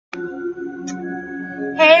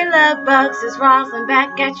Hey love bugs, it's Roslynn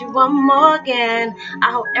back at you one more again.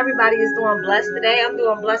 I hope everybody is doing blessed today. I'm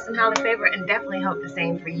doing blessed and highly favored and definitely hope the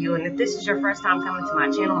same for you. And if this is your first time coming to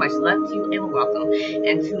my channel, much love to you and welcome.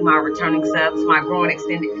 And to my returning subs, my growing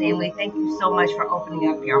extended family, thank you so much for opening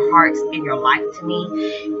up your hearts and your life to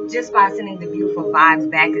me. Just by sending the beautiful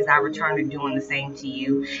vibes back as I return to doing the same to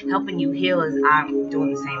you, helping you heal as I'm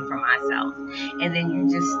doing the same for myself. And then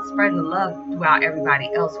you just spreading the love throughout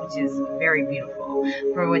everybody else, which is very beautiful.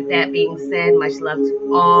 For with that being said, much love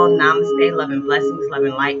to all. Namaste, love and blessings, love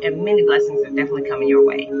and light, and many blessings are definitely coming your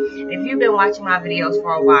way. If you've been watching my videos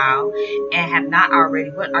for a while and have not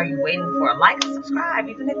already, what are you waiting for? Like and subscribe.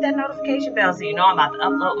 You can hit that notification bell so you know I'm about to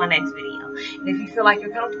upload my next video. And if you feel like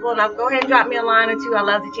you're comfortable enough, go ahead and drop me a line or two. I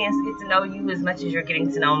love the chance to get to know you as much as you're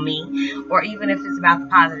getting to know me. Or even if it's about the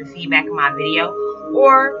positive feedback in my video,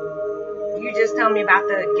 or you just tell me about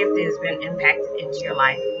the gift that has been impacted into your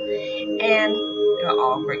life, and it'll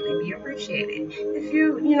all greatly be appreciated. If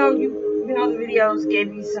you know the videos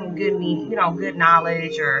gave you some good good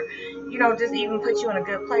knowledge, or just even put you in a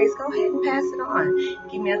good place, go ahead and pass it on.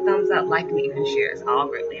 Give me a thumbs up, like, and even share. It's all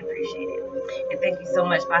greatly appreciated. And thank you so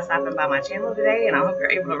much for stopping by my channel today, and I hope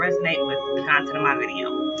you're able to resonate with the content of my video.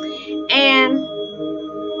 And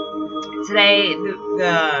today,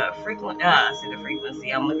 the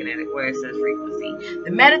frequency, I'm looking at it where it says frequency.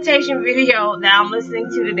 The meditation video that I'm listening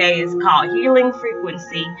to today is called Healing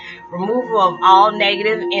Frequency, Removal of All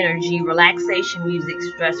Negative Energy, Relaxation Music,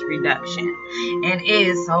 Stress Reduction. And it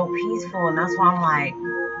is so peaceful, and that's why I'm like,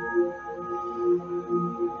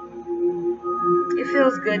 it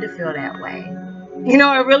feels good to feel that way.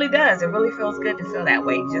 It really does. It really feels good to feel that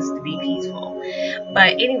way, just to be peaceful.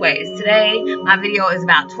 But anyways, today my video is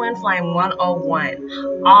about Twin Flame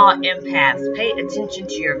 101. All empaths, pay attention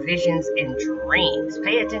to your visions and dreams.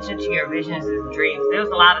 Pay attention to your visions and dreams. There's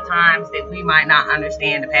a lot of times that we might not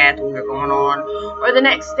understand the path that we're going on, or the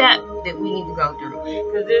next step that we need to go through.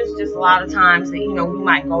 Because there's just a lot of times that, we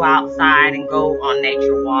might go outside and go on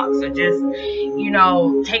nature walks, or just,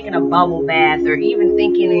 taking a bubble bath, or even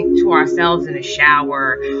thinking to ourselves in a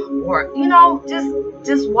shower, or,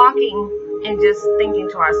 just walking and just thinking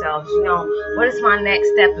to ourselves, what is my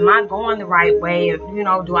next step? Am I going the right way? Or,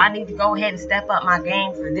 do I need to go ahead and step up my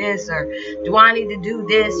game for this? Or do I need to do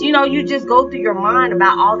this? You just go through your mind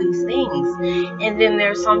about all these things. And then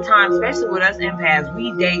there's sometimes, especially with us empaths,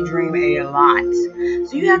 we daydream a lot.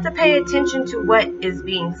 So you have to pay attention to what is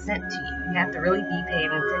being sent to you. You have to really be paying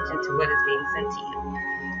attention to what is being sent to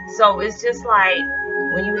you. So it's just like,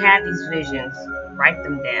 when you have these visions, write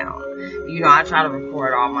them down. I try to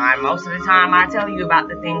record all mine. Most of the time I tell you about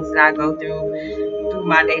the things that I go through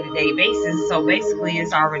my day-to-day basis. So basically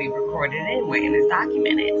it's already recorded anyway, and it's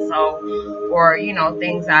documented. So, or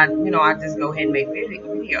things I just go ahead and make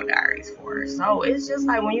video diaries for. So it's just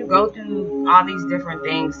like, when you go through all these different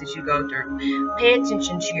things that you go through, pay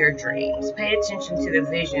attention to your dreams. Pay attention to the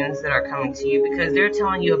visions that are coming to you, because they're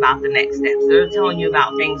telling you about the next steps. They're telling you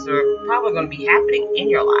about things that are probably going to be happening in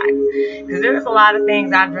your life. Because there's a lot of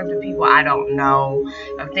things I've dreamt of people I don't know,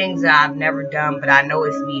 of things that I've never done, but I know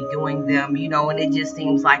it's me doing them, and it just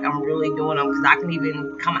seems like I'm really doing them, because I can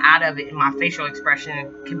even come out of it and my facial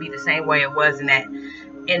expression can be the same way it was in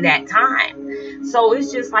that time. So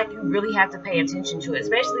it's just like, you really have to pay attention to it,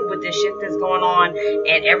 especially with this shift that's going on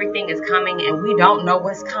and everything is coming and we don't know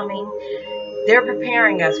what's coming. They're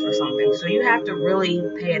preparing us for something. So you have to really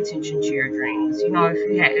pay attention to your dreams.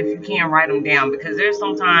 If you can, write them down, because there's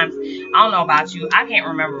sometimes, I don't know about you, I can't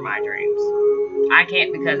remember my dreams. I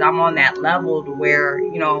can't, because I'm on that level to where,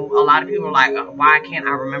 a lot of people are like, oh, why can't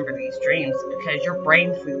I remember these dreams? Because your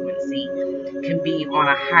brain frequency can be on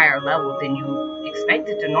a higher level than you expect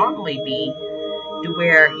it to normally be, to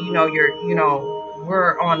where,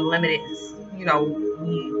 we're on limited,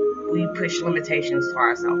 we push limitations to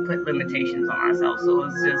ourselves, put limitations on ourselves. So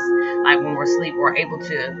it's just like, when we're asleep, we're able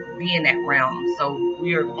to be in that realm. So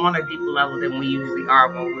we're on a deeper level than we usually are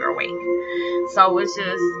when we're awake. So it's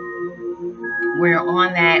just, we're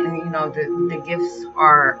on that, and the gifts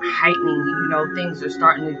are heightening. Things are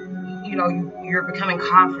starting to, you're becoming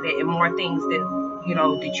confident in more things that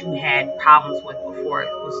that you had problems with before.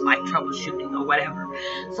 It was like troubleshooting or whatever.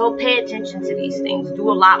 So pay attention to these things.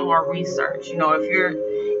 Do a lot more research. If you're,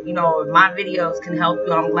 if my videos can help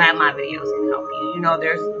you, I'm glad my videos can help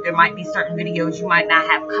you. There might be certain videos you might not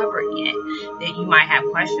have covered yet that you might have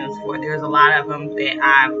questions for. There's a lot of them that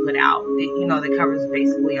I've put out that, that covers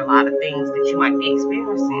basically a lot of things that you might be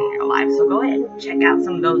experiencing in your life. So go ahead and check out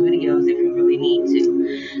some of those videos if you really need to.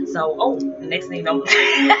 So, oh, the next thing you know,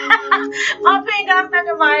 my pen got stuck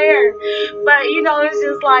in my hair. But, you know, it's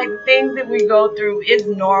just like the things that we go through is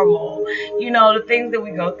normal. You know, the things that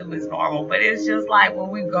we go through is normal. But it's just like when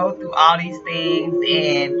we go through all these things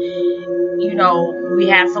and, you know, we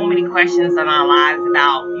have so many questions in our lives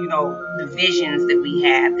about, you know, the visions that we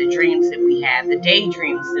have, the dreams that we have, the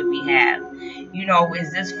daydreams that we have. You know,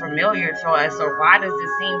 is this familiar to us, or why does it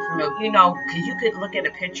seem familiar? You know, because you could look at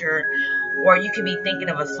a picture, or you could be thinking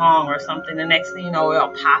of a song or something. The next thing you know, it'll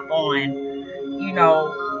pop on,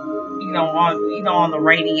 on the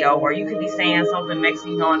radio, or you could be saying something. Next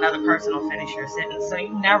thing you know, another person will finish your sentence. So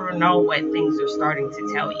you never know what things are starting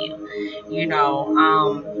to tell you. You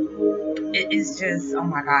know, it's just, oh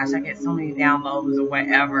my gosh, I get so many downloads or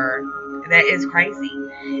whatever. That is crazy.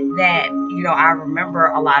 That, you know, I remember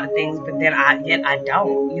a lot of things, but then I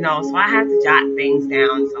don't, you know, so I have to jot things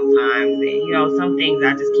down sometimes. And, you know, some things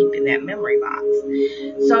I just keep in that memory box.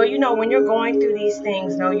 So, you know, when you're going through these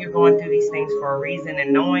things, know you're going through these things for a reason,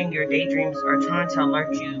 and knowing your daydreams are trying to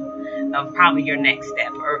alert you of probably your next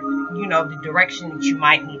step, or, you know, the direction that you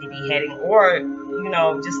might need to be heading, or, you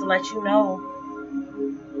know, just to let you know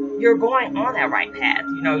you're going on that right path.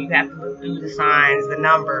 You know, you have to look through the signs, the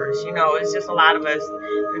numbers. You know, it's just a lot of us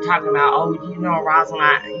are talking about, oh, you know, Roslynn,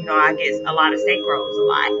 I get a lot of sacros a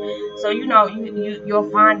lot. So, you know,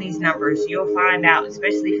 you'll find these numbers. You'll find out,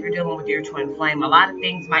 especially if you're dealing with your twin flame, a lot of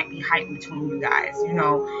things might be heightened between you guys. You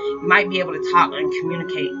know, you might be able to talk and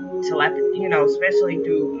communicate telepathy, you know, especially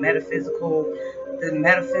through the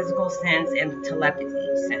metaphysical sense and the telepathy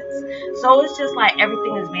sense. So it's just like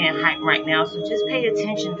everything is being hyped right now. So just pay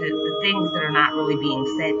attention to the things that are not really being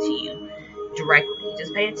said to you directly.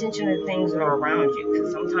 Just pay attention to the things that are around you,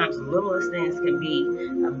 because sometimes the littlest things can be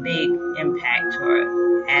a big impact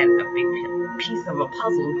or add a big piece of a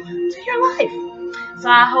puzzle to your life. So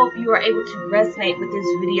I hope you are able to resonate with this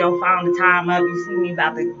video. Found the time up. You see me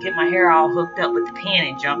about to get my hair all hooked up with the pen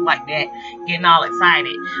and jump like that, getting all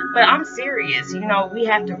excited. But I'm serious. You know, we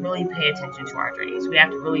have to really pay attention to our dreams. We have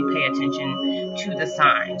to really pay attention to the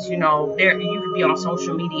signs. You know, you could be on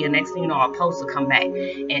social media, next thing you know, a post will come back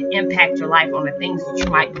and impact your life on the things that you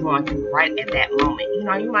might be going through right at that moment. You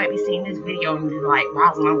know, you might be seeing this video and you're like,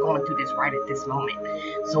 Roslynn, I'm going through this right at this moment.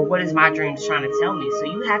 So what is my dreams trying to tell me? So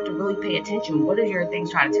you have to really pay attention. What are your things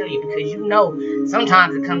trying to tell you? Because you know,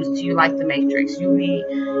 sometimes it comes to you like the Matrix. You be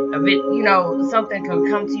a bit, you know, something can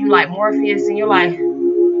come to you like Morpheus, and you're like,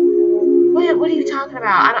 what are you talking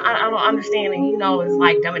about? I don't understand. And you know, it's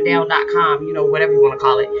like dumbitdown.com, you know, whatever you want to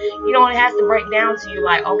call it. You know, it has to break down to you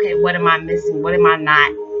like, okay, what am I missing? What am I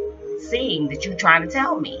not seeing that you're trying to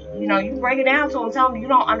tell me? You know, you break it down to them, tell them you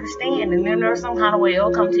don't understand, and then there's some kind of way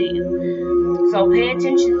it'll come to you. So pay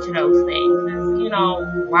attention to those things. You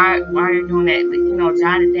know, why you're doing that, but, you know,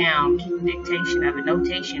 jot it down, keep a dictation of it,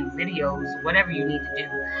 notation, videos, whatever you need to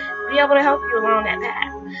do, be able to help you along that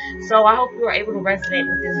path. So I hope you were able to resonate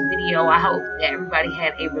with this video. I hope that everybody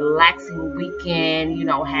had a relaxing weekend, you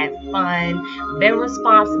know, had fun, been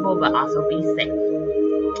responsible, but also be safe.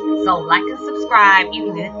 So like and subscribe,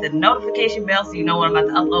 even hit the notification bell so you know when I'm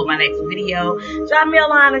about to upload my next video. Drop me a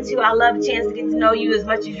line or two. I love a chance to get to know you as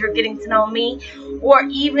much as you're getting to know me. Or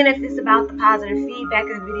even if it's about the positive feedback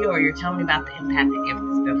of the video, or you're telling me about the empathic gift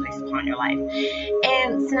that's been placed upon your life.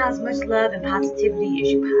 And send out as much love and positivity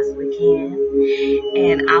as you possibly can.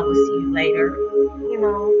 And I will see you later. You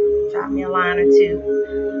know, drop me a line or two.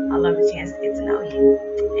 I love a chance to get to know you.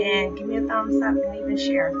 And give me a thumbs up and even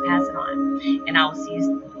share, pass it on. And I will see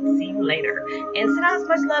you later. And send out as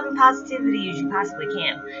much love and positivity as you possibly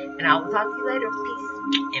can. And I will talk to you later.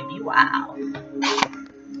 Peace and be wild.